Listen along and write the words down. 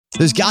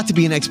There's got to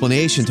be an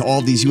explanation to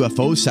all these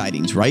UFO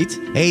sightings, right?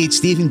 Hey, it's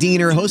Stephen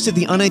Diener, host of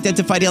the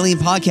Unidentified Alien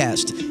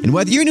Podcast. And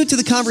whether you're new to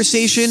the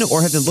conversation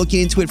or have been looking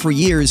into it for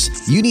years,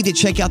 you need to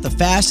check out the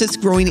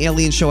fastest growing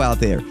alien show out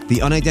there,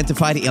 the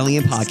Unidentified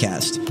Alien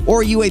Podcast,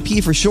 or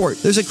UAP for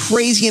short. There's a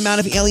crazy amount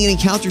of alien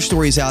encounter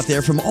stories out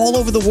there from all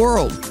over the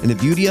world. And the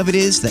beauty of it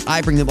is that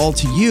I bring them all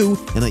to you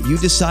and let you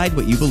decide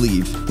what you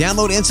believe.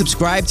 Download and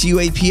subscribe to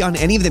UAP on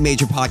any of the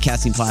major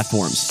podcasting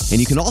platforms. And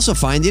you can also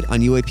find it on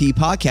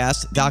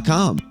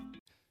UAPpodcast.com.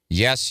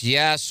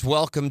 Yes.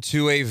 Welcome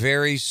to a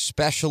very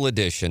special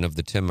edition of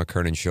the Tim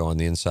McKernan Show on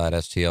the Inside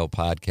STL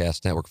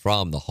Podcast Network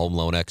from the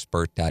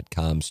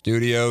HomeLoanExpert.com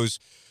studios.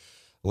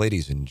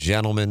 Ladies and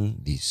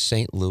gentlemen, the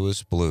St.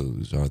 Louis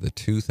Blues are the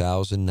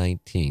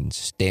 2019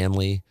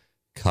 Stanley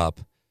Cup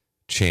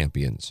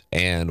champions.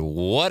 And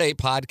what a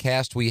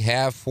podcast we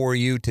have for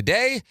you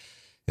today,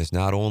 is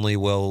not only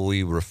will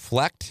we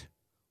reflect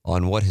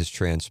on what has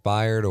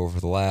transpired over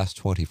the last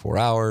 24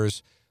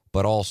 hours,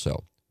 but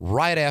also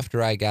right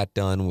after I got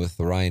done with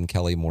the Ryan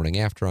Kelly Morning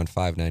After on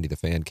 590 The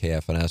Fan,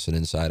 KFNS, and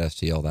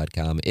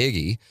InsideSTL.com,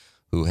 Iggy,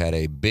 who had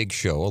a big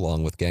show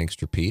along with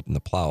Gangster Pete and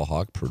the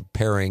Plowhawk,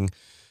 preparing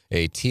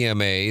a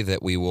TMA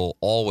that we will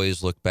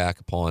always look back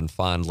upon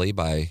fondly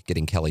by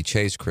getting Kelly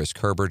Chase, Chris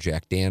Kerber,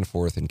 Jack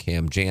Danforth, and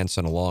Cam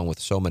Jansen, along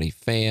with so many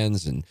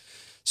fans and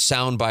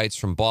sound bites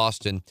from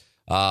Boston.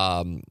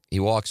 He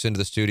walks into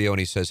the studio and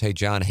he says, "Hey,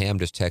 John Hamm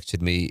just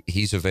texted me.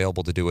 He's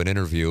available to do an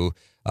interview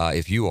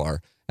if you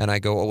are." And I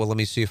go, "Oh, well, let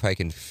me see if I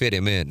can fit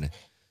him in."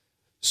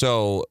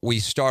 So we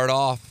start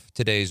off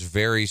today's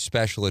very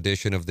special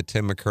edition of the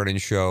Tim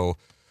McKernan Show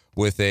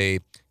with a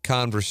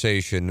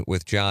conversation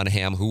with John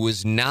Hamm, who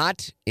was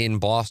not in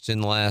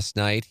Boston last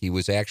night. He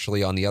was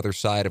actually on the other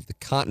side of the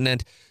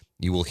continent.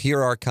 You will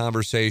hear our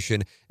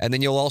conversation, and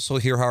then you'll also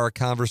hear how our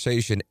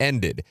conversation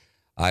ended.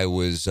 I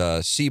was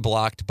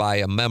C-blocked by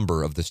a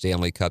member of the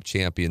Stanley Cup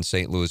champion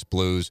St. Louis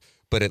Blues,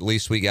 but at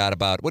least we got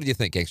about, what do you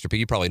think, Gangster P?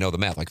 You probably know the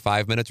math, like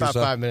 5 minutes or so?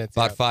 About 5 minutes.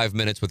 About 5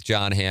 minutes with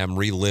John Hamm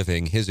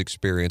reliving his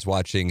experience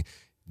watching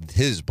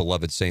his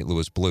beloved St.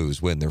 Louis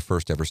Blues win their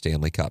first ever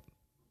Stanley Cup.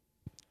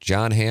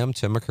 John Hamm,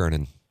 Tim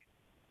McKernan.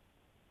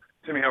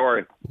 Timmy, how are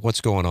you? What's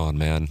going on,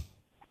 man?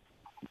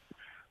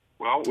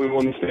 Well, we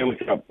won the Stanley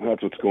Cup.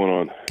 That's what's going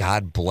on.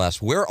 God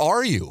bless. Where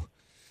are you?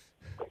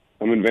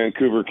 I'm in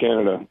Vancouver,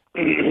 Canada,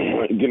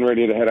 getting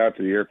ready to head out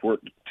to the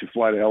airport to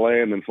fly to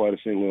L.A. and then fly to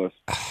St. Louis.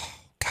 Oh,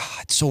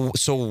 God.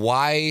 So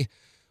why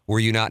were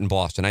you not in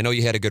Boston? I know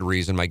you had a good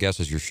reason. My guess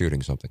is you're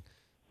shooting something.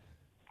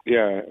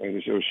 Yeah, I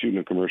was shooting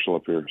a commercial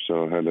up here,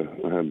 so I had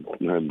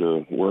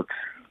to work,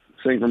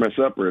 sing for my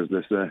supper, as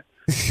they say.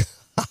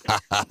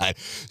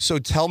 So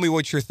tell me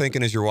what you're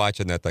thinking as you're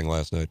watching that thing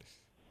last night.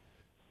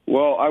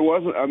 Well, I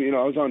wasn't. I mean,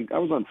 I was on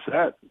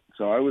set,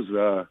 so I was.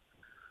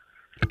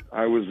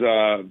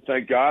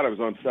 Thank God I was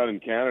on set in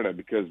Canada,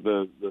 because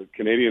the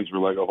Canadians were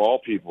like, of all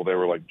people, they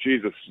were like,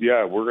 Jesus,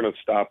 yeah, we're going to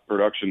stop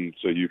production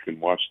so you can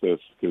watch this,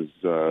 because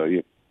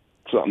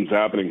something's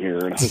happening here.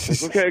 And I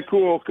was like, okay,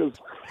 cool, because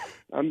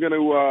I'm going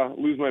to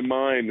lose my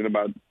mind in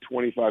about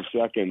 25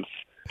 seconds.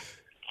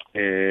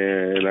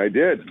 And I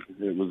did.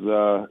 It was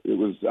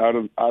out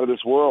of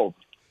this world.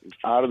 It's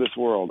out of this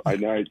world. I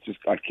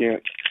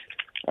can't.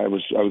 I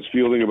was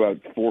fielding about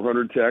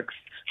 400 texts,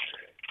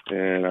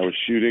 and I was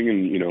shooting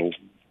and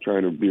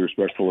trying to be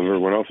respectful of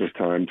everyone else's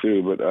time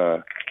too. But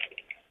I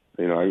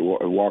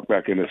walked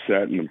back into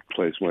set and the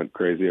place went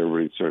crazy.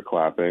 Everybody started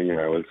clapping, and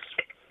I was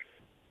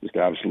just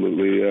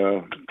absolutely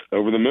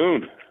over the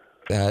moon.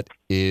 That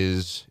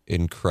is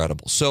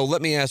incredible. So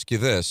let me ask you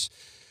this.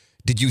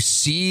 Did you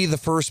see the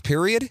first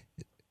period?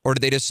 Or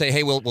did they just say,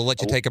 hey, we'll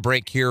let you take a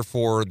break here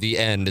for the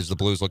end as the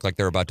Blues look like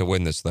they're about to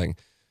win this thing?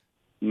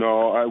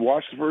 No, I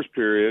watched the first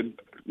period.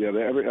 Yeah,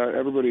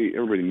 everybody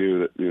knew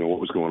that, what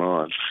was going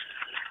on.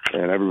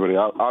 And everybody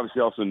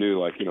obviously also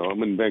knew,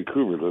 I'm in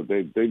Vancouver.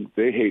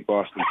 They hate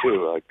Boston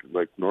too,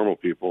 like normal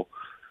people,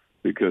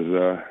 because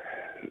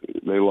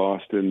they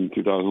lost in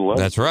 2011.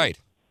 That's right.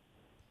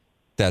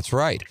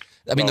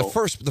 I mean, the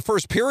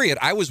first period,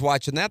 I was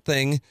watching that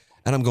thing,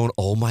 and I'm going,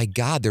 oh, my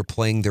God, they're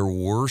playing their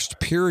worst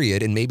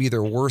period and maybe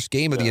their worst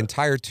game of the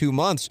entire 2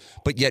 months.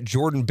 But yet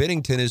Jordan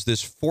Binnington is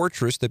this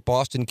fortress that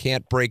Boston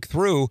can't break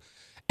through.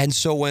 And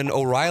so when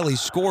O'Reilly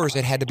scores,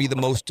 it had to be the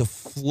most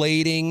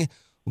deflating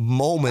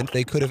moment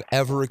they could have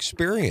ever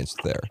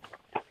experienced there.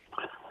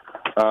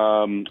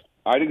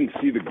 I didn't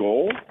see the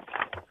goal.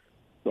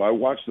 So I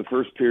watched the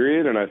first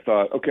period, and I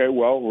thought, okay,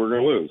 well, we're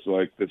going to lose.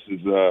 This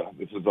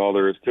is all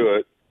there is to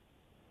it.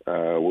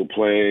 We're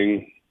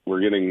playing. We're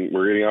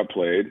getting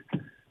outplayed.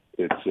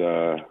 It's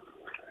a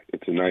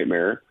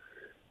nightmare.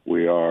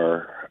 We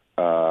look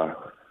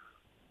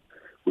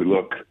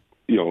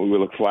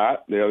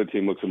flat. The other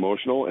team looks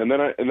emotional. And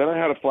then I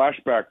had a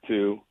flashback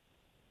to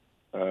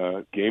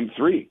Game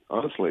 3,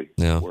 honestly,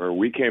 where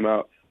we came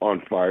out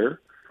on fire,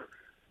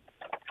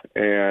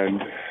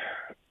 and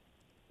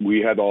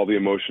we had all the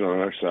emotion on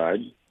our side.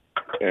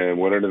 And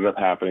what ended up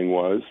happening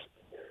was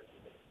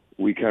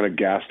we kind of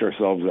gassed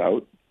ourselves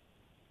out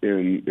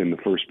in the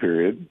first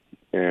period,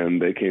 and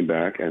they came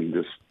back and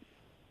just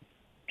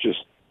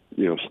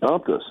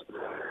stomped us.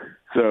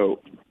 So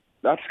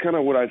that's kind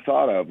of what I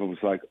thought of. It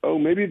was like, oh,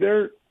 maybe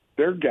they're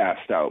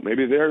gassed out.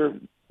 Maybe they're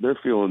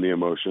feeling the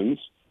emotions.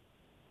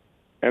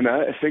 And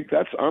I think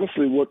that's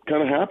honestly what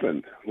kind of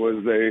happened,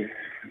 was they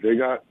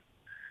got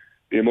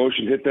the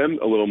emotion hit them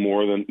a little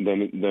more than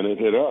it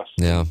hit us.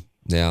 Yeah.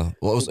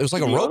 Well, it was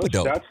like a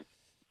rope-a-dope.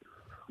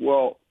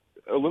 Well,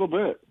 a little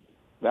bit.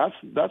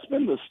 That's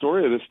been the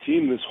story of this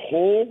team this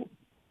whole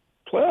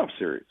playoff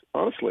series,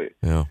 honestly.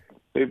 Yeah.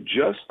 They've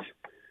just,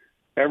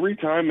 every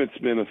time it's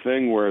been a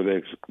thing where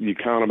you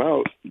count them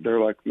out, they're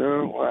like,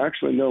 no, well,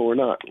 actually, no, we're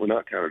not. We're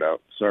not counted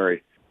out.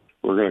 Sorry.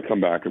 We're going to come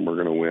back and we're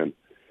going to win.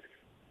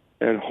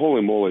 And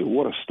holy moly,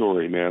 what a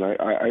story, man.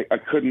 I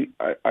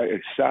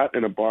sat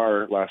in a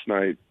bar last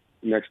night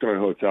next to my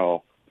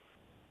hotel,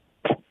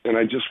 and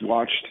I just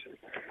watched,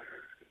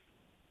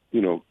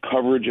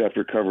 coverage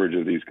after coverage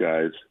of these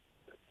guys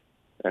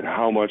and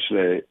how much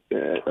they,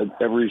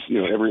 every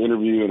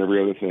interview and every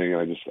other thing.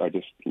 I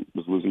just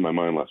was losing my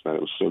mind last night.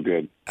 It was so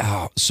good.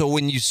 Oh, so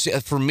when you see,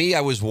 for me,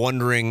 I was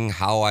wondering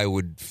how I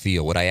would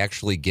feel. Would I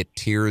actually get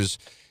tears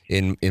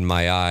in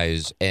my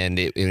eyes? And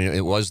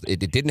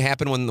it didn't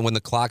happen when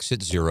the clock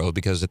hit zero,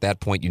 because at that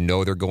point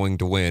they're going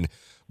to win.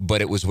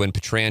 But it was when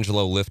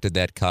Pietrangelo lifted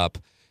that cup,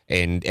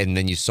 and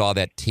then you saw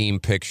that team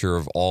picture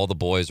of all the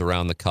boys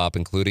around the cup,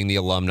 including the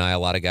alumni, a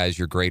lot of guys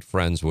you're great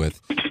friends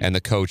with, and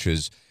the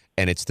coaches,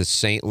 and it's the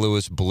St.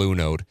 Louis Blue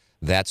Note,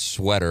 that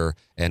sweater,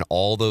 and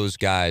all those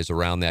guys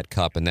around that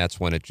cup, and that's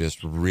when it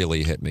just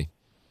really hit me.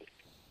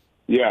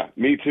 Yeah,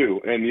 me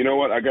too. And you know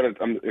what? I gotta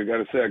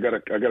say, I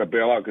gotta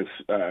bail out because,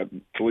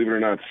 believe it or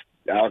not,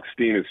 Alex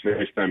Steen is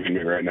FaceTiming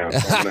me right now.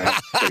 So I'm gonna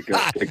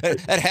have to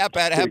It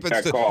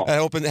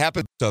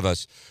happens to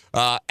us.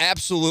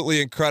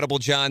 Absolutely incredible,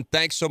 John.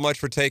 Thanks so much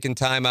for taking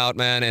time out,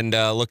 man, and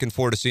looking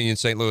forward to seeing you in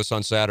St. Louis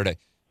on Saturday.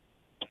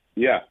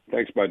 Yeah,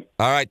 thanks, bud.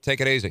 All right,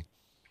 take it easy.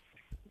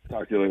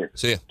 Talk to you later.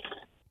 See ya.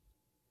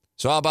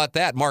 So how about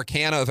that? Mark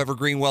Hanna of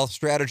Evergreen Wealth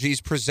Strategies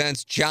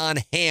presents John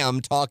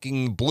Hamm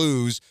talking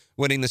Blues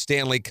winning the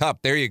Stanley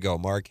Cup. There you go,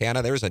 Mark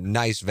Hanna. There's a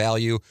nice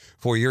value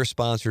for your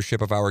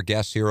sponsorship of our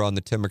guests here on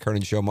the Tim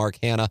McKernan Show. Mark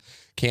Hanna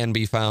can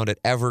be found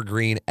at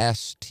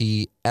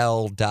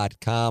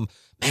evergreenstl.com.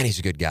 Man, he's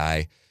a good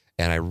guy,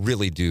 and I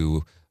really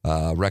do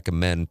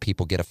recommend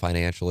people get a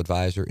financial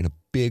advisor in a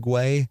big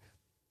way,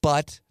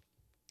 but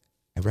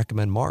I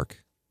recommend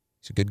Mark.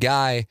 He's a good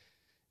guy.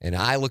 And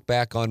I look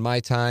back on my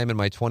time in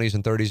my 20s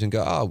and 30s and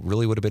go, oh, it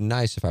really would have been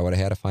nice if I would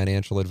have had a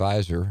financial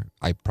advisor.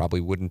 I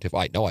probably wouldn't have,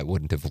 I know I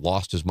wouldn't have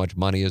lost as much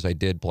money as I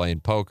did playing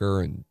poker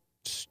and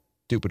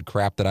stupid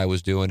crap that I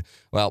was doing.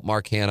 Well,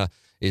 Mark Hanna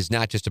is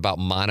not just about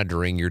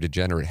monitoring your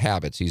degenerate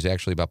habits. He's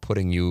actually about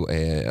putting you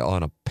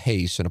on a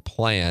pace and a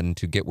plan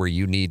to get where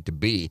you need to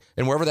be.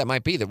 And wherever that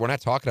might be, that we're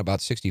not talking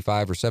about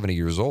 65 or 70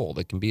 years old.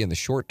 It can be in the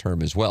short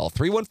term as well.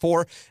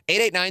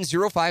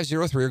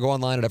 314-889-0503 or go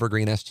online at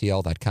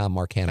evergreenstl.com.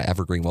 Mark Hanna,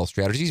 Evergreen Wealth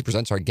Strategies. He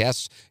presents our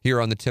guests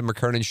here on the Tim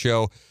McKernan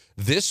Show.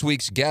 This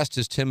week's guest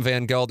is Tim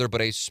Van Gelder, but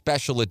a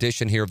special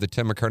edition here of the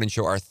Tim McKernan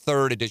Show, our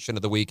third edition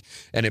of the week,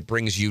 and it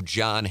brings you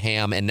John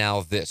Hamm. And now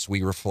this,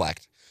 we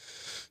reflect.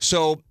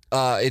 So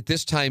at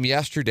this time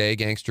yesterday,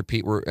 Gangster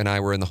Pete and I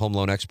were in the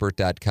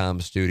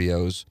HomeLoanExpert.com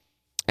studios,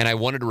 and I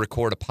wanted to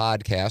record a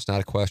podcast, not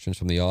a questions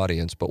from the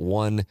audience, but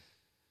one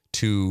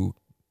to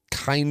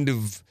kind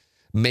of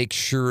make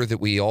sure that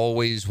we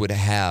always would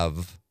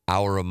have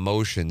our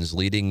emotions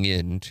leading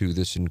into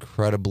this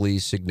incredibly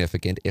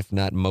significant, if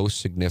not most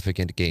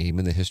significant game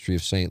in the history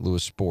of St.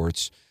 Louis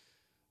sports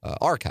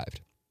archived.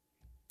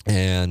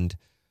 And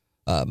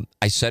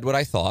I said what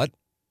I thought,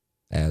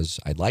 as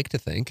I'd like to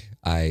think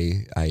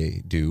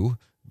I do.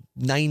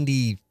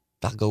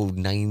 I'll go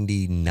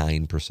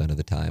 99% of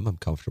the time. I'm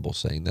comfortable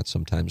saying that.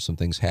 Sometimes some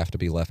things have to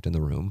be left in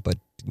the room, but,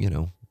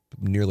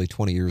 nearly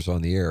 20 years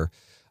on the air,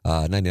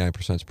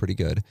 99% is pretty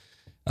good.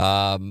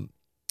 And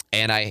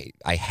I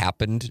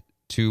happened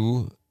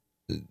to,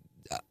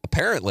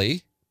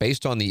 apparently,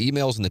 based on the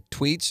emails and the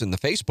tweets and the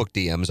Facebook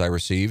DMs I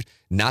received,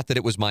 not that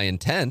it was my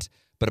intent,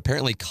 but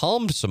apparently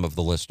calmed some of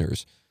the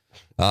listeners.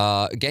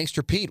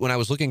 Gangster Pete, when I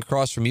was looking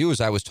across from you as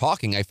I was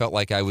talking, I felt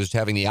like I was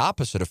having the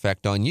opposite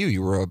effect on you.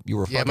 You were a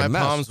fucking my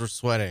mess. palms were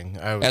sweating.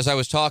 As I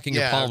was talking,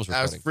 your palms were sweating.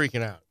 I was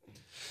freaking out.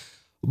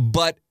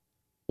 But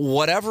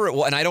whatever it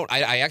was, and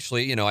I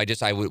actually,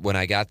 when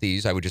I got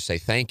these, I would just say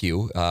thank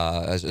you.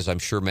 As I'm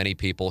sure many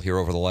people here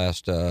over the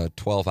last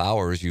 12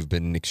 hours, you've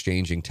been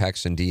exchanging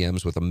texts and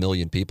DMs with a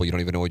million people. You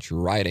don't even know what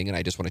you're writing, and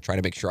I just want to try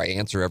to make sure I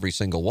answer every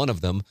single one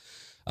of them.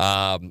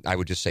 I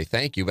would just say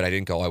thank you, but I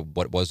didn't go,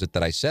 what was it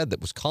that I said that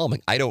was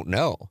calming? I don't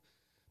know.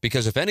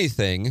 Because if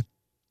anything,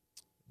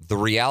 the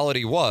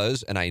reality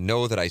was, and I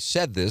know that I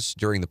said this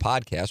during the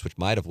podcast, which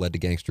might have led to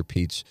Gangster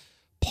Pete's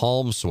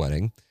palm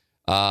sweating,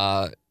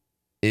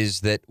 is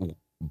that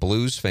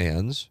Blues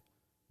fans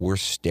were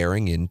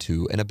staring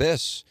into an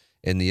abyss.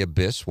 And the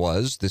abyss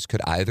was, this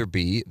could either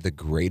be the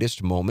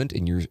greatest moment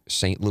in your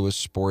St. Louis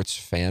sports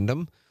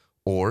fandom,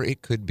 or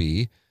it could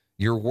be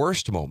your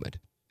worst moment.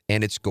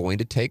 And it's going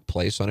to take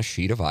place on a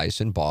sheet of ice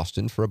in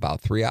Boston for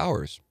about 3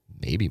 hours,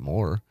 maybe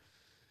more.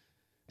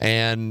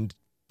 And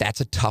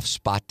that's a tough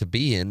spot to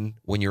be in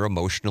when you're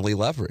emotionally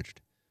leveraged.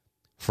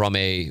 From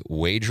a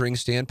wagering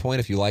standpoint,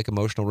 if you like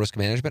emotional risk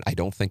management, I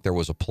don't think there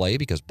was a play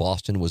because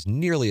Boston was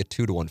nearly a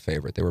 2-1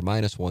 favorite. They were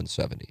minus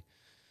 170.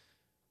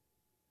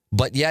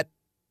 But yet,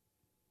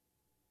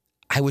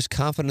 I was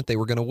confident they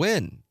were going to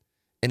win.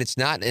 And it's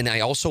not, and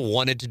I also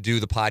wanted to do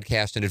the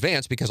podcast in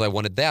advance because I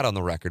wanted that on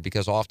the record,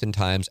 because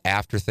oftentimes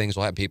after things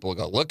will happen, people will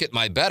go, look at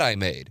my bet I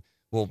made.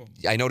 Well,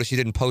 I noticed you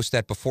didn't post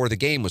that before the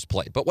game was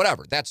played. But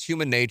whatever, that's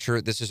human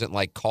nature. This isn't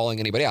like calling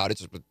anybody out.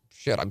 It's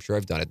shit, I'm sure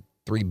I've done it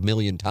 3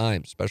 million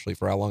times, especially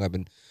for how long I've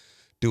been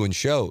doing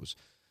shows.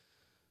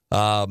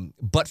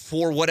 But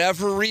for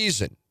whatever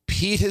reason,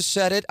 Pete has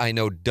said it. I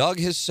know Doug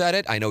has said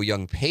it. I know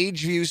Young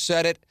Pageview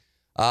said it.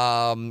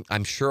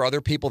 I'm sure other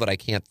people that I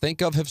can't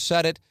think of have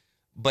said it.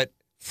 But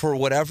for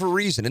whatever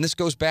reason, and this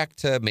goes back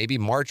to maybe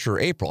March or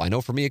April. I know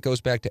for me it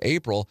goes back to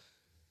April.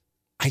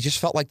 I just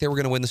felt like they were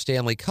going to win the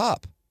Stanley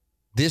Cup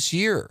this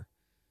year.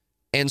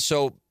 And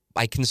so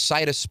I can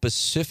cite a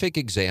specific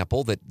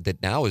example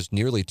that now is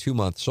nearly 2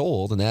 months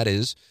old, and that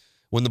is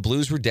when the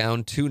Blues were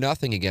down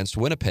 2-0 against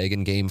Winnipeg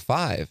in Game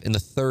 5 in the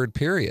third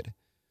period.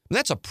 And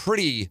that's a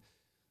pretty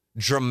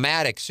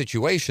dramatic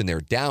situation there.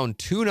 Down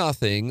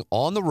 2-0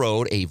 on the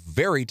road, a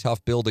very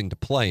tough building to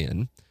play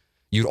in.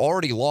 You'd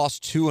already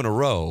lost 2 in a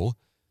row,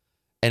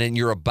 and then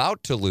you're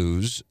about to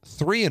lose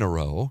 3 in a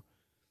row.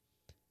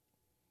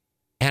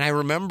 And I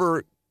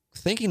remember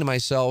thinking to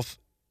myself,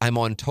 I'm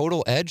on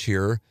total edge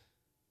here,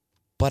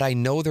 but I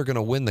know they're going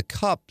to win the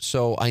cup,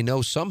 so I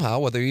know somehow,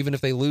 whether even if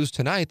they lose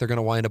tonight, they're going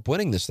to wind up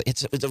winning this thing.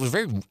 It was a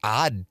very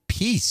odd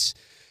piece.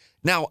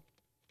 Now,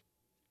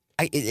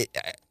 I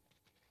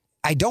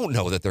don't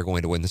know that they're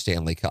going to win the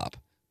Stanley Cup,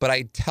 but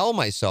I tell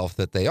myself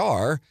that they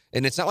are,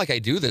 and it's not like I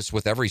do this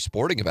with every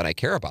sporting event I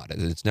care about it.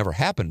 It's never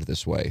happened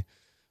this way.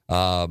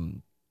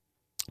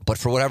 But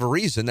for whatever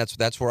reason,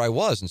 that's where I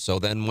was. And so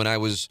then when I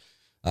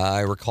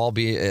recall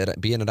being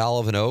at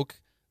Olive and Oak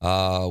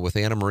with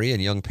Anna Marie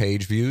and Young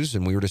Pageviews,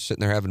 and we were just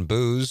sitting there having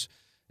booze,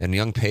 and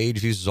Young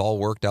Pageviews is all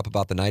worked up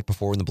about the night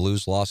before when the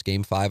Blues lost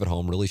Game 5 at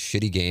home, really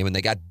shitty game, and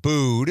they got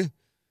booed.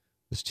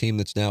 This team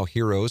that's now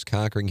heroes,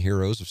 conquering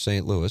heroes of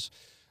St. Louis,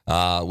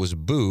 was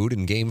booed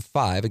in Game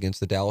 5 against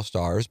the Dallas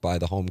Stars by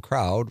the home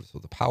crowd,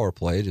 with the power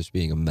play just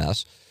being a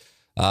mess.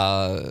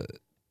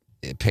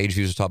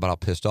 Pageviews was talking about how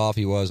pissed off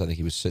he was. I think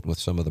he was sitting with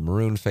some of the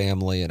Maroon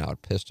family and how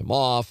it pissed him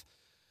off.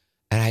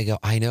 And I go,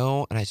 I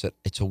know. And I said,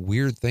 it's a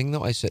weird thing,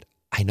 though. I said,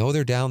 I know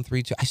they're down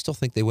 3-2. I still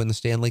think they win the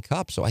Stanley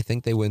Cup, so I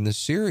think they win this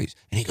series.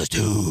 And he goes,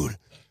 dude,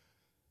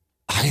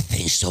 I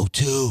think so,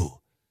 too.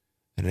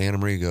 And Anna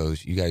Marie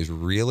goes, you guys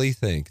really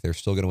think they're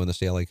still going to win the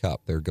Stanley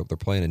Cup? They're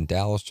playing in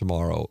Dallas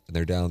tomorrow, and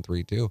they're down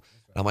 3-2. And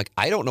I'm like,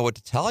 I don't know what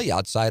to tell you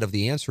outside of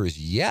the answer is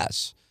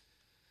yes.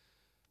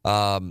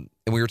 And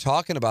we were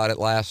talking about it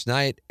last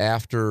night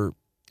after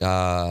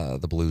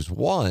the Blues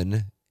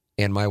won,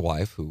 and my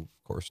wife, who,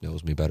 of course,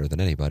 knows me better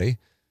than anybody,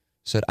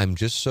 said, I'm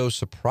just so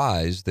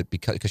surprised that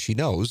because she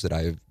knows that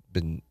I've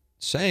been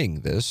saying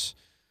this,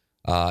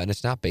 and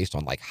it's not based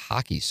on like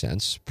hockey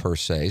sense per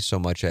se, so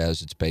much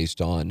as it's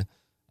based on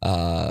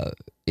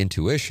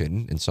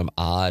intuition in some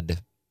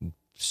odd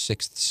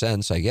sixth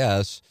sense, I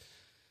guess,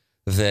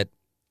 that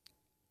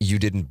you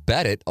didn't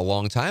bet it a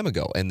long time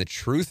ago. And the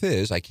truth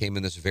is, I came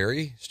in this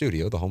very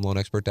studio, the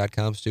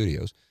HomeLoanExpert.com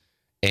studios,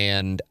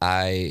 and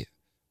I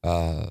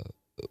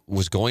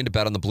was going to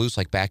bet on the Blues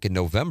like back in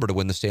November to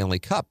win the Stanley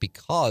Cup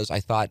because I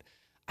thought,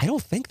 I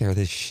don't think they're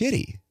this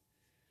shitty.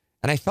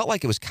 And I felt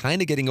like it was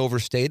kind of getting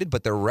overstated,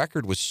 but their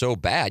record was so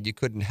bad you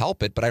couldn't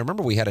help it. But I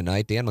remember we had a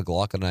night, Dan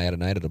McLaughlin and I had a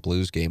night at a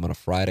Blues game on a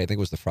Friday. I think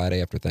it was the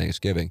Friday after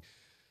Thanksgiving.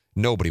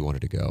 Nobody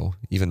wanted to go,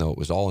 even though it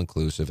was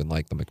all-inclusive and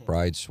like the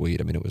McBride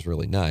suite. I mean, it was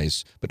really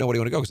nice. But nobody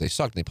wanted to go because they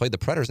sucked. And they played the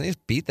Predators, and they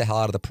just beat the hell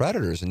out of the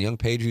Predators. And Young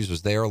Pageviews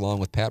was there along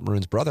with Pat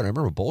Maroon's brother. And I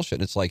remember bullshit.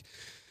 And it's like,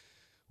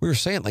 we were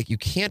saying, like, you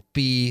can't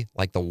be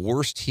like the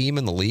worst team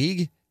in the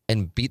league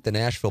and beat the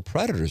Nashville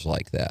Predators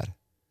like that.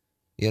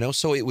 You know,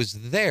 so it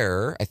was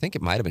there. I think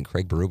it might have been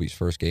Craig Berube's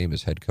first game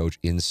as head coach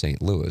in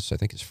St. Louis. I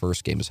think his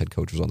first game as head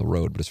coach was on the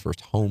road, but his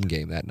first home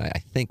game that night, I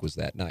think, was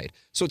that night.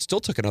 So it still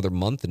took another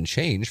month and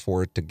change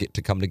for it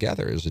to come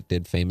together, as it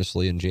did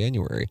famously in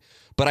January.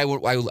 But I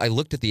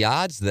looked at the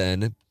odds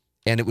then,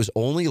 and it was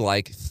only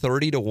like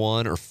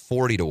 30-1 or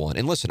 40-1.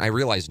 And listen, I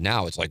realize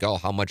now it's like, oh,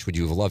 how much would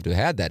you have loved to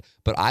have had that?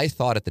 But I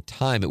thought at the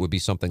time it would be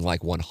something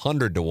like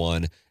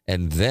 100-1,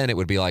 and then it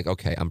would be like,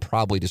 okay, I'm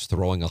probably just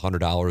throwing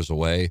 $100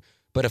 away.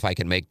 But if I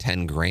can make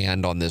 10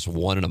 grand on this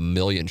 1 in a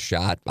million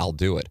shot, I'll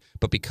do it.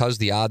 But because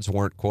the odds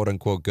weren't quote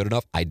unquote good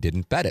enough, I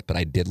didn't bet it, but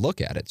I did look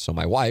at it. So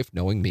my wife,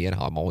 knowing me and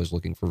how I'm always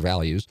looking for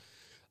values,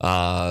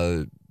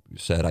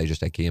 said, I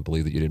can't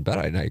believe that you didn't bet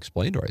it. And I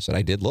explained to her, I said,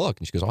 I did look.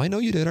 And she goes, oh, I know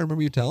you did. I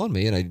remember you telling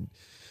me.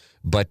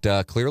 But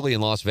clearly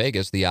in Las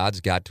Vegas, the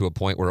odds got to a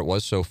point where it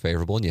was so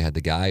favorable, and you had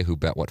the guy who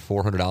bet,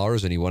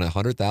 $400, and he won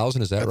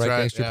 $100,000. Is that right,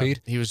 Gangster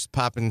Pete? He was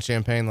popping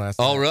champagne last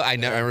night. Oh, really? I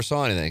never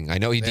saw anything. I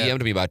know he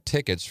DM'd me about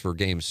tickets for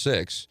Game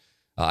 6.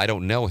 I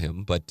don't know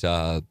him, but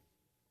I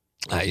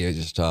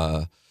just,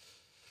 I'm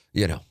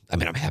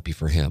happy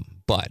for him.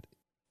 But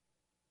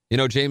You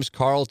know, James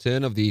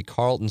Carlton of the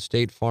Carlton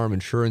State Farm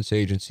Insurance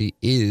Agency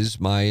is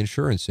my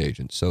insurance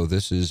agent. So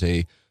this is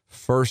a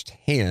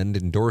first-hand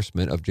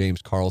endorsement of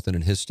James Carlton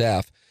and his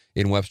staff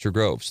in Webster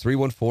Groves.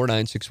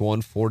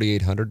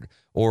 314-961-4800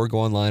 or go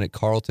online at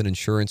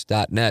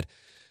carltoninsurance.net.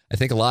 I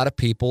think a lot of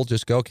people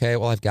just go, okay,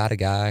 well, I've got a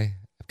guy,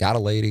 I've got a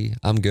lady,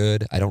 I'm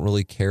good. I don't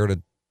really care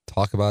to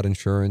talk about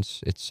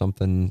insurance. It's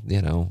something,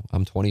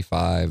 I'm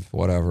 25,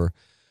 whatever.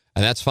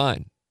 And that's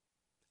fine.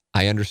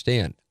 I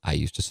understand. I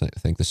used to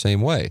think the same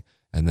way.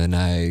 And then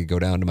I go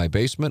down to my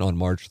basement on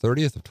March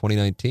 30th of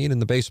 2019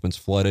 and the basement's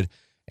flooded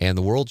and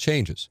the world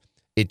changes.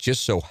 It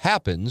just so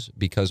happens,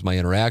 because my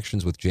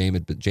interactions with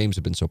James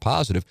have been so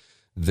positive,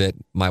 that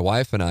my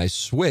wife and I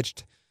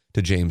switched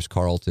to James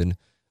Carlton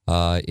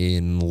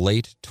in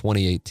late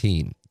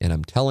 2018. And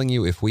I'm telling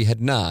you, if we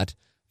had not,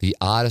 the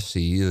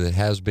odyssey that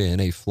has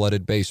been a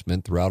flooded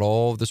basement throughout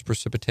all of this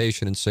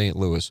precipitation in St.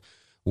 Louis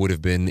would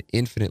have been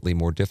infinitely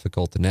more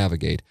difficult to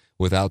navigate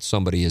without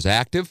somebody as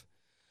active.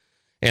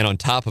 And on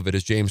top of it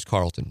is James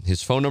Carlton.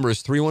 His phone number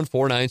is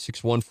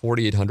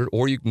 314-961-4800,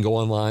 or you can go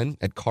online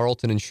at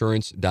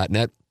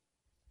carltoninsurance.net.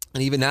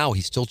 And even now,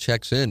 he still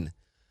checks in.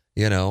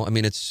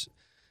 It's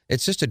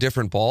just a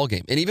different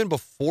ballgame. And even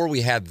before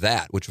we had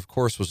that, which of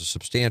course was a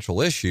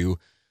substantial issue,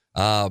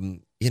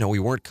 we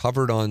weren't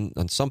covered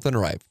on something,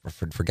 or I'd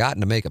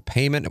forgotten to make a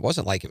payment. It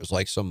wasn't like it was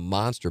like some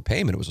monster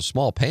payment. It was a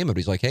small payment. But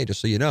he's like, hey,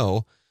 just so you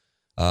know,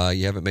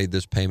 you haven't made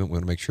this payment. We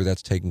want to make sure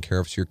that's taken care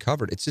of so you're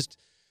covered. It's just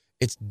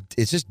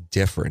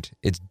different.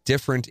 It's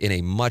different in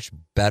a much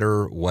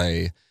better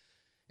way.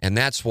 And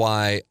that's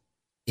why,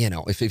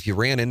 if you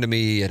ran into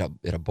me at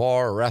a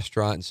bar or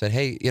restaurant and said,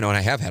 hey, and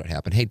I have had it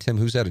happen. Hey, Tim,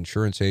 who's that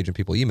insurance agent?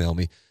 People email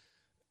me.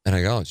 And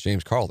I go, it's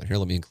James Carlton. Here,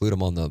 let me include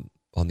him on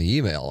the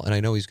email. And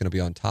I know he's going to be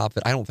on top of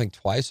it. I don't think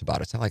twice about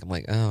it. It's not like I'm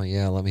like, oh,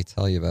 yeah, let me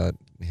tell you about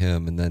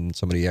him. And then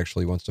somebody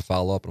actually wants to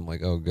follow up. And I'm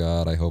like, oh,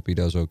 God, I hope he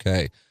does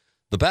okay.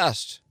 The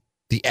best,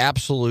 the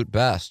absolute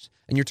best.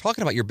 And you're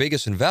talking about your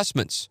biggest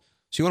investments.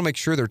 So you want to make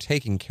sure they're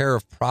taken care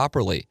of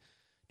properly.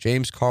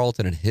 James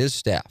Carlton and his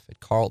staff at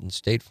Carlton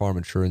State Farm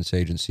Insurance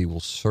Agency will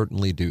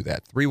certainly do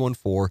that.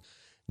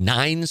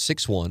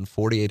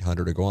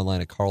 314-961-4800 or go online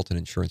at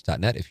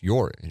carltoninsurance.net. If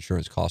your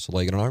insurance costs a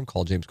leg and an arm,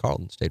 call James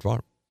Carlton State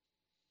Farm.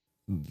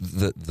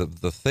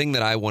 The thing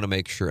that I want to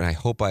make sure, and I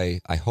hope I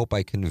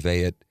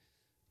convey it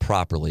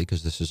properly,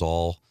 because this is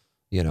all,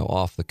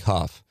 off the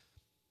cuff.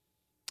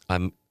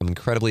 I'm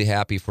incredibly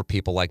happy for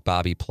people like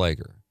Bobby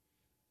Plager,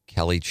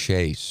 Kelly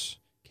Chase,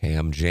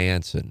 Cam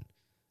Jansen.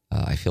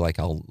 I feel like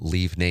I'll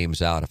leave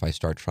names out if I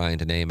start trying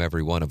to name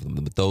every one of them.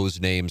 But those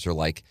names are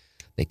like,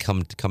 they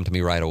come to me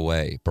right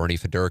away. Bernie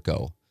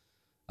Federko,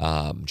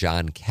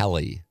 John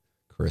Kelly,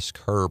 Chris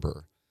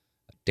Kerber,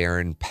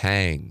 Darren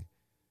Pang,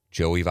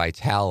 Joey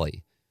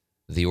Vitale,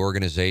 the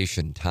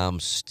organization, Tom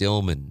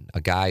Stillman,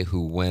 a guy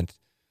who went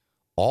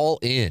all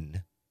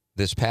in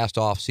this past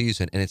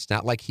offseason, and it's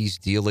not like he's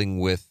dealing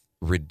with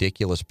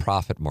ridiculous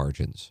profit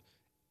margins,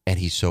 and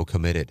he's so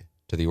committed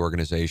to the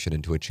organization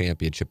and to a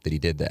championship that he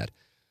did that.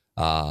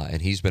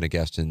 And he's been a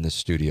guest in this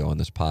studio on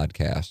this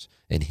podcast,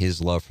 and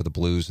his love for the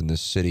Blues in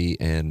this city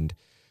and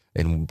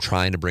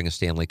trying to bring a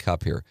Stanley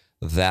Cup here,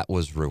 that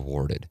was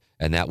rewarded.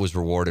 And that was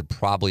rewarded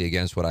probably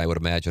against what I would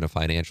imagine a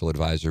financial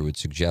advisor would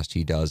suggest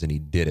he does, and he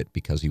did it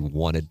because he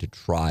wanted to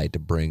try to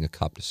bring a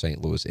cup to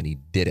St. Louis, and he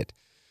did it.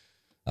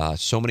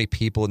 So many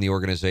people in the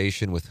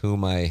organization with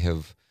whom I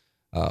have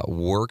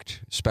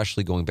worked,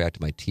 especially going back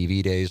to my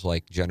TV days,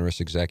 like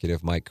generous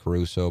executive Mike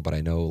Caruso, but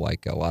I know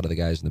like a lot of the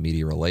guys in the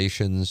media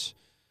relations,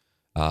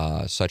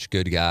 such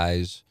good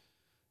guys.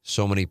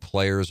 So many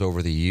players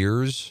over the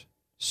years,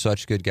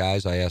 such good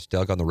guys. I asked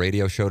Doug on the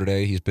radio show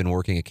today. He's been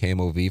working at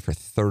KMOV for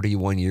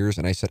 31 years.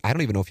 And I said, I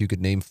don't even know if you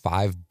could name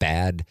 5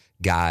 bad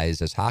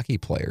guys as hockey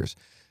players.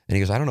 And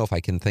he goes, I don't know if I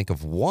can think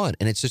of one.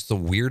 And it's just the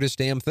weirdest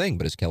damn thing.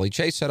 But as Kelly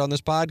Chase said on this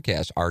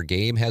podcast, our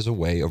game has a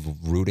way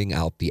of rooting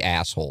out the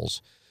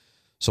assholes.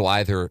 So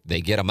either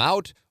they get them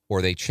out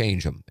or they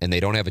change them. And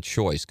they don't have a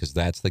choice because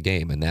that's the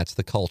game and that's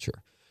the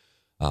culture.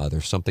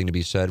 There's something to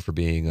be said for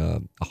being a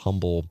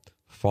humble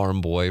farm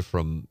boy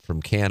from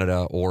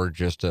Canada, or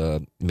just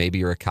maybe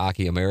you're a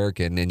cocky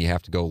American and you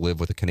have to go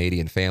live with a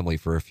Canadian family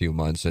for a few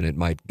months, and it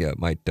might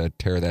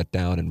tear that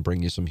down and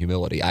bring you some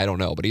humility. I don't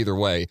know, but either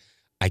way,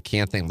 I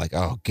can't think like,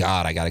 oh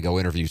God, I got to go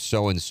interview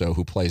so and so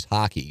who plays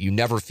hockey. You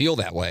never feel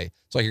that way.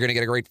 It's like you're going to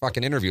get a great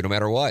fucking interview no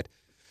matter what.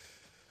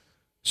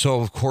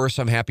 So of course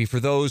I'm happy for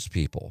those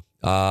people,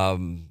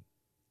 and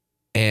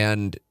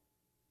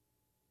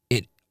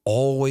it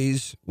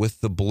always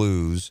with the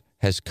Blues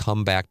has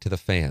come back to the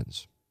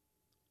fans.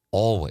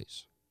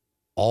 Always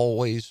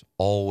comes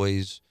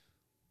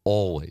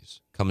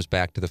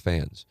back to the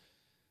fans.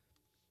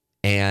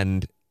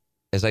 And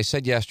as I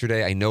said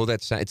yesterday, I know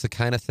it's the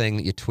kind of thing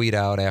that you tweet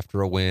out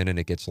after a win and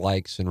it gets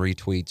likes and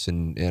retweets,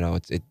 and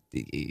it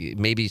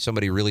maybe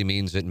somebody really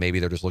means it, maybe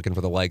they're just looking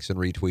for the likes and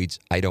retweets.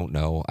 I don't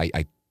know.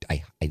 I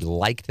I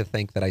like to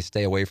think that I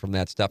stay away from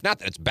that stuff. Not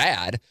that it's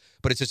bad,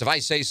 but it's just if I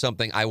say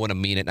something, I want to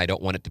mean it, and I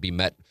don't want it to be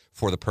met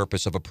for the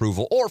purpose of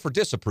approval or for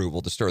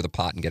disapproval to stir the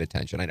pot and get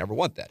attention. I never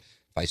want that.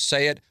 If I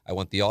say it, I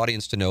want the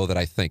audience to know that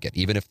I think it.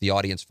 Even if the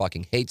audience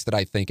fucking hates that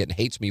I think it and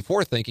hates me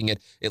for thinking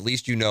it, at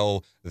least you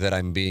know that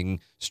I'm being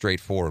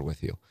straightforward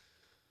with you.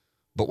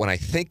 But when I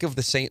think of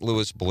the St.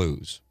 Louis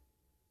Blues,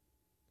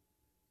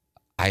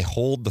 I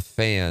hold the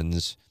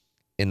fans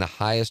in the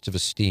highest of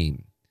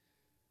esteem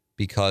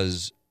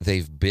because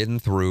they've been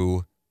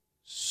through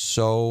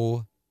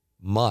so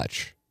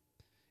much.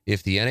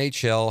 If the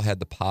NHL had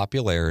the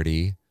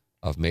popularity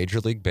of Major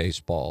League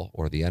Baseball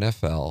or the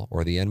NFL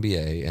or the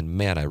NBA, and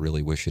man, I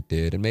really wish it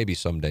did, and maybe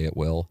someday it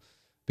will,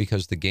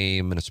 because the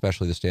game, and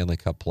especially the Stanley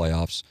Cup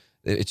playoffs,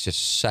 it's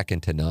just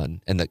second to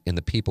none. And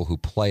the people who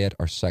play it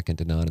are second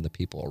to none, and the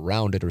people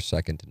around it are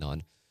second to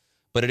none.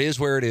 But it is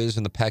where it is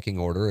in the pecking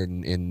order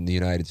in the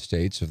United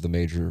States of the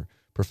major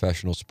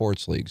professional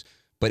sports leagues.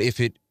 But if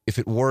it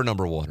were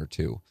number one or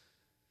two,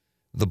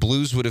 the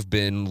Blues would have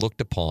been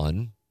looked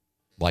upon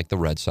like the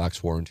Red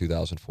Sox were in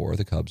 2004,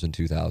 the Cubs in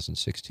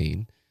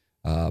 2016.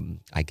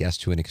 I guess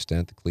to an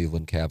extent, the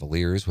Cleveland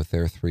Cavaliers with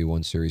their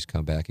 3-1 series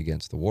comeback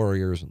against the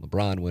Warriors and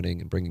LeBron winning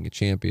and bringing a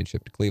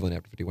championship to Cleveland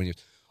after 51 years.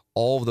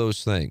 All of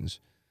those things.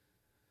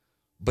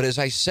 But as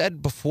I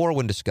said before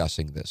when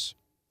discussing this,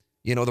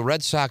 you know, the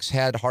Red Sox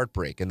had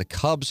heartbreak and the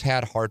Cubs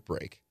had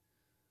heartbreak,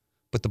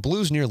 but the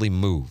Blues nearly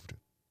moved.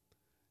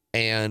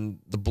 And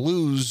the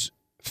Blues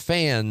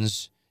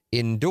fans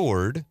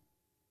endured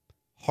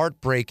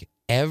heartbreak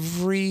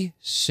every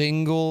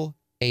single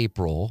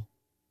April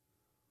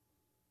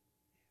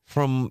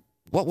from,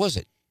 what was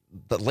it,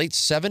 the late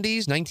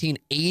 70s,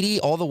 1980,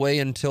 all the way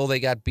until they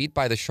got beat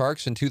by the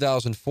Sharks in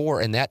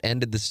 2004, and that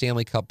ended the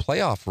Stanley Cup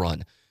playoff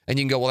run. And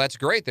you can go, well, that's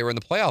great. They were in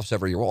the playoffs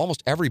every year. Well,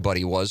 almost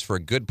everybody was for a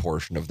good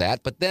portion of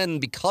that. But then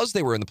because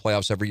they were in the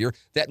playoffs every year,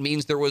 that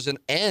means there was an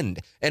end.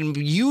 And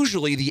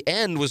usually the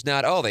end was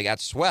not, oh, they got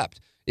swept.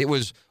 It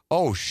was,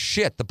 oh,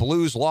 shit, the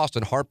Blues lost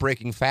in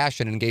heartbreaking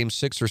fashion in Game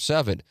 6 or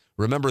 7.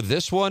 Remember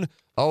this one?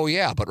 Oh,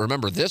 yeah, but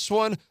remember this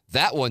one?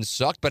 That one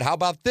sucked, but how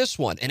about this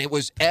one? And it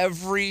was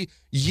every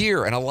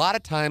year. And a lot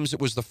of times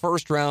it was the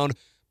first round,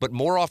 but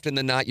more often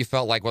than not, you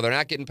felt like, well, they're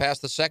not getting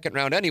past the second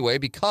round anyway,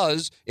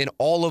 because in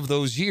all of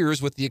those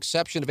years, with the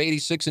exception of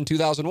 86 and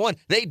 2001,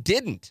 they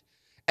didn't.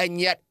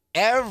 And yet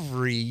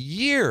every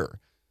year,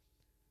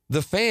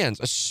 the fans,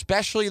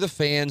 especially the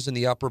fans in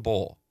the upper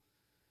bowl,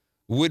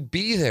 would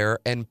be there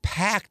and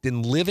packed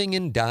and living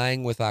and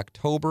dying with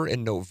October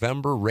and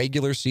November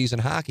regular season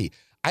hockey.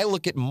 I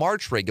look at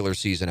March regular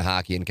season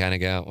hockey and kind of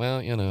go,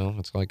 well, you know,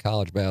 it's like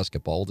college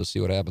basketball. We'll just see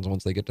what happens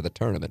once they get to the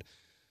tournament.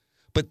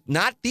 But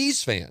not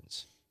these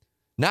fans.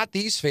 Not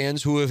these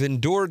fans who have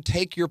endured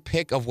take your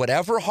pick of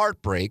whatever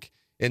heartbreak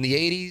in the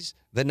 80s,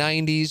 the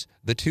 90s,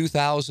 the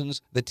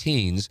 2000s, the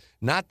teens.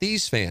 Not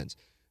these fans.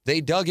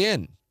 They dug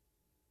in.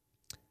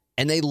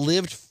 And they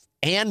lived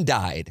and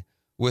died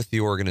with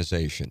the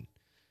organization.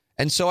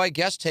 And so I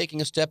guess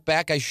taking a step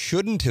back, I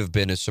shouldn't have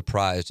been as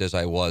surprised as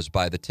I was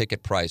by the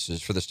ticket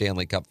prices for the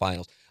Stanley Cup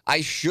Finals.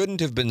 I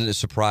shouldn't have been as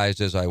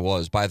surprised as I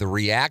was by the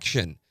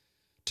reaction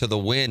to the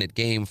win at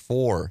Game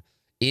 4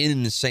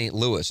 in St.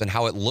 Louis and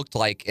how it looked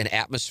like an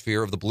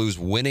atmosphere of the Blues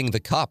winning the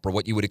Cup, or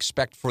what you would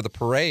expect for the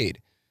parade.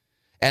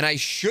 And I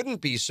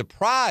shouldn't be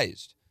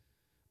surprised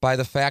by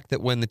the fact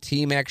that when the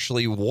team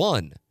actually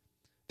won,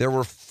 there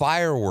were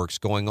fireworks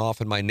going off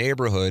in my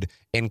neighborhood,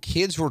 and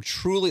kids were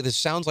truly, this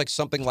sounds like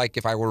something like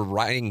if I were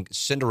writing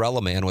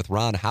Cinderella Man with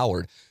Ron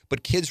Howard,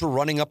 but kids were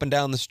running up and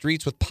down the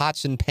streets with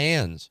pots and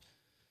pans.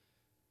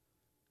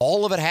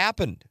 All of it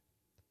happened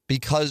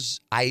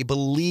because I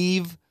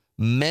believe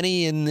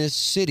many in this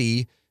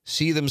city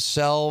see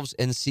themselves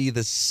and see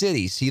the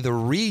city, see the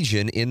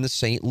region in the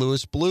St.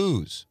 Louis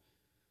Blues.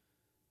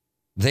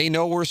 They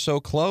know we're so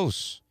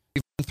close.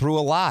 We've been through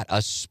a lot,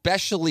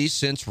 especially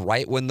since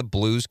right when the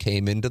Blues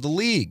came into the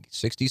league,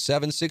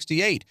 67,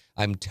 68.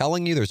 I'm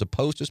telling you, there's a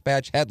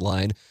Post-Dispatch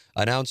headline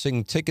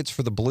announcing tickets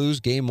for the Blues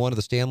Game 1 of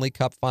the Stanley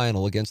Cup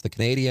Final against the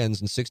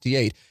Canadiens in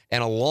 68,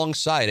 and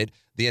alongside it,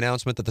 the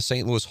announcement that the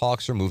St. Louis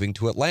Hawks are moving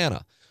to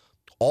Atlanta.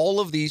 All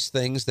of these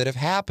things that have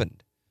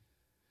happened.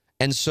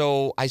 And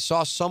so I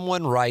saw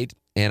someone write,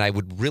 and I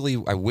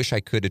wish I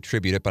could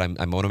attribute it, but I'm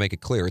going to make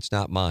it clear, it's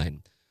not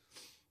mine.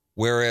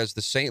 Whereas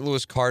the St.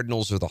 Louis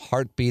Cardinals are the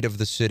heartbeat of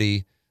the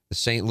city, the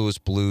St. Louis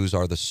Blues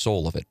are the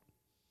soul of it.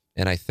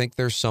 And I think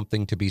there's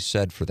something to be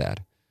said for that.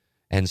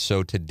 And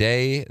so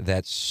today,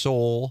 that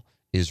soul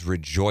is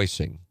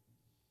rejoicing.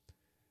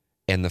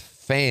 And the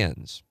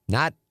fans,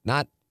 not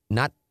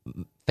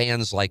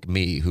fans like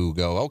me who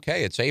go,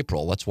 okay, it's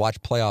April, let's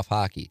watch playoff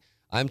hockey.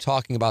 I'm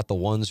talking about the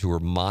ones who are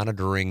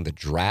monitoring the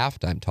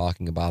draft. I'm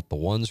talking about the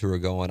ones who are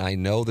going, I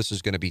know this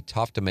is going to be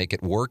tough to make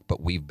it work, but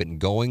we've been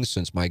going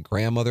since my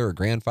grandmother or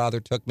grandfather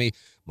took me,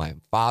 my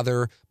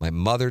father, my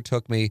mother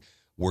took me.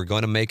 We're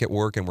going to make it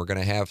work, and we're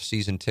going to have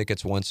season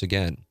tickets once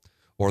again.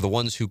 Or the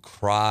ones who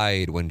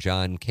cried when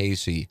John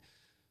Casey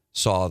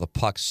saw the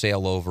puck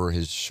sail over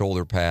his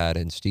shoulder pad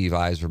and Steve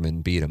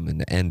Yzerman beat him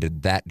and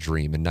ended that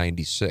dream in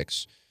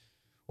 96.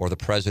 Or the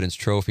President's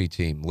Trophy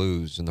team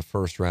lose in the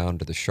first round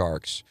to the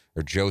Sharks.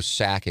 Or Joe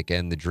Sakic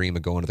end the dream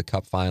of going to the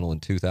Cup final in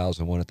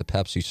 2001 at the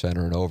Pepsi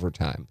Center in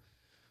overtime.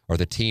 Or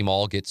the team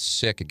all gets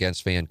sick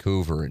against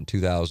Vancouver in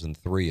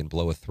 2003 and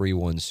blow a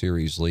 3-1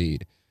 series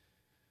lead.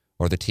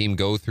 Or the team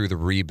go through the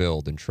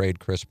rebuild and trade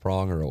Chris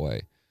Pronger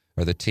away.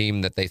 Or the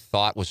team that they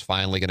thought was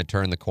finally going to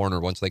turn the corner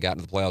once they got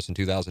into the playoffs in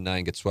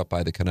 2009 gets swept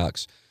by the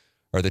Canucks.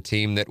 Or the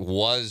team that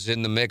was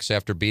in the mix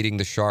after beating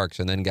the Sharks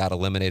and then got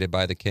eliminated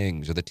by the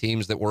Kings. Or the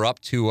teams that were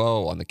up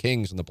 2-0 on the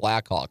Kings and the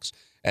Blackhawks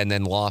and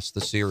then lost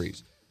the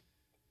series.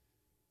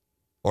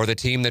 Or the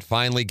team that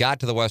finally got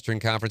to the Western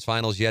Conference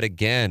Finals yet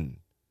again.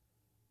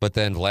 But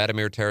then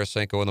Vladimir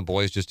Tarasenko and the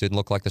boys just didn't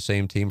look like the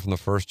same team from the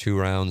first 2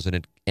 rounds, and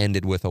it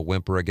ended with a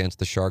whimper against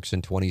the Sharks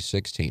in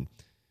 2016.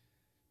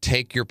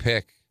 Take your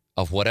pick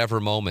of whatever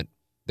moment.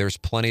 There's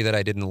plenty that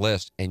I didn't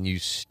list, and you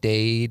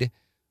stayed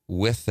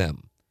with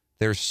them.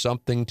 There's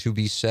something to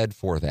be said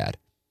for that.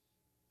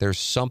 There's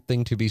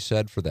something to be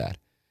said for that.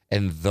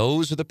 And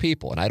those are the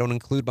people, and I don't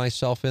include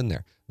myself in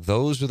there,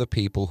 those are the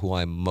people who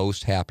I'm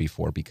most happy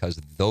for, because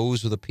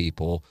those are the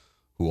people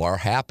who are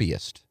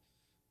happiest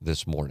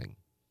this morning.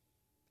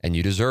 And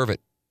you deserve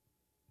it.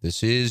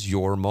 This is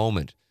your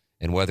moment.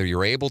 And whether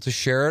you're able to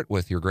share it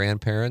with your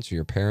grandparents or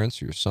your parents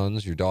or your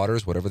sons, your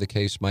daughters, whatever the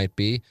case might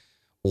be,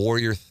 or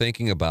you're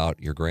thinking about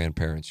your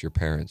grandparents, your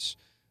parents,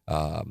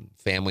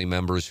 family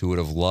members who would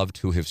have loved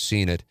to have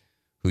seen it,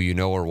 who you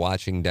know are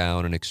watching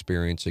down and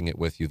experiencing it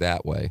with you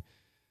that way,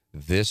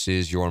 this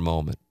is your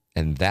moment.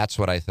 And that's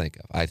what I think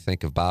of. I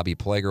think of Bobby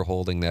Plager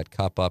holding that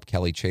cup up,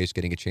 Kelly Chase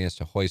getting a chance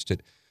to hoist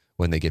it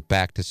when they get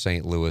back to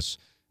St. Louis,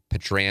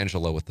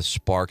 Pietrangelo with the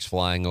sparks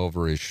flying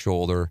over his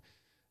shoulder,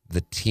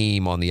 the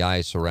team on the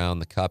ice around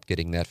the cup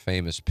getting that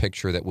famous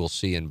picture that we'll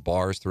see in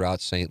bars throughout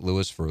St.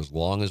 Louis for as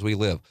long as we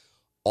live.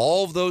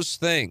 All of those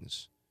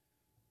things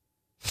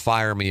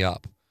fire me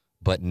up,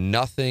 but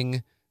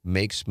nothing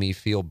makes me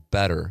feel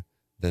better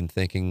than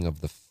thinking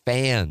of the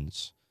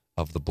fans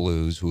of the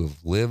Blues who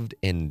have lived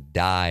and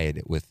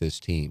died with this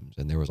team.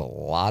 And there was a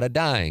lot of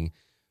dying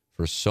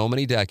for so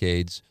many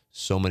decades,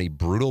 so many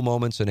brutal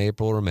moments in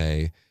April or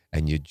May,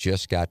 and you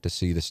just got to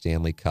see the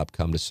Stanley Cup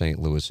come to St.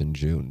 Louis in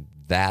June.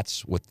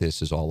 That's what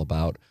this is all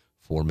about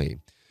for me.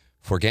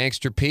 For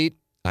Gangster Pete,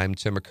 I'm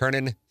Tim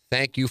McKernan.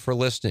 Thank you for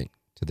listening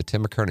to the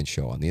Tim McKernan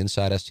Show on the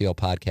Inside STL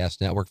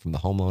Podcast Network from the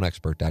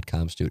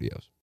HomeLoanExpert.com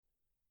studios.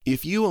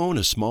 If you own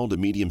a small to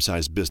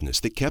medium-sized business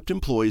that kept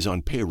employees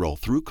on payroll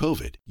through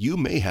COVID, you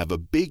may have a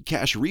big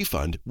cash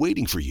refund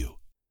waiting for you.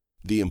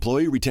 The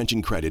Employee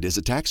Retention Credit is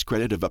a tax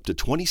credit of up to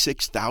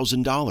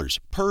 $26,000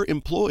 per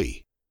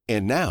employee.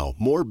 And now,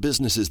 more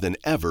businesses than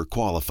ever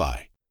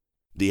qualify.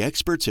 The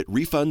experts at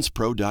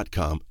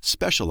RefundsPro.com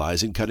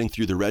specialize in cutting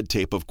through the red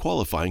tape of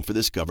qualifying for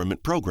this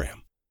government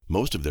program.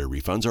 Most of their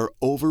refunds are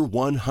over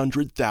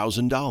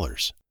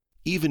 $100,000.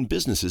 Even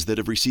businesses that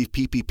have received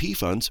PPP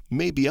funds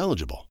may be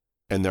eligible.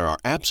 And there are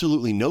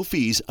absolutely no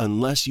fees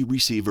unless you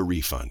receive a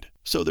refund.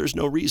 So there's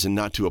no reason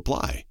not to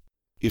apply.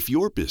 If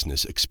your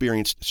business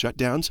experienced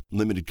shutdowns,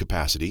 limited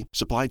capacity,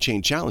 supply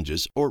chain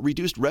challenges, or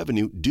reduced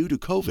revenue due to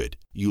COVID,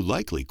 you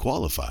likely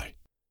qualify.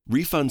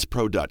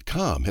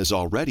 RefundsPro.com has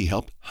already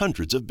helped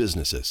hundreds of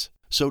businesses.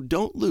 So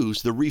don't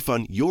lose the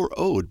refund you're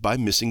owed by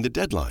missing the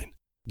deadline.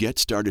 Get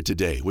started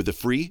today with a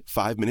free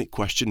 5-minute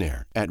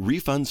questionnaire at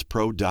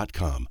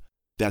RefundsPro.com.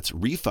 That's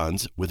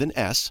refunds with an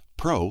S,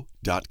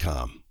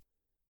 pro.com.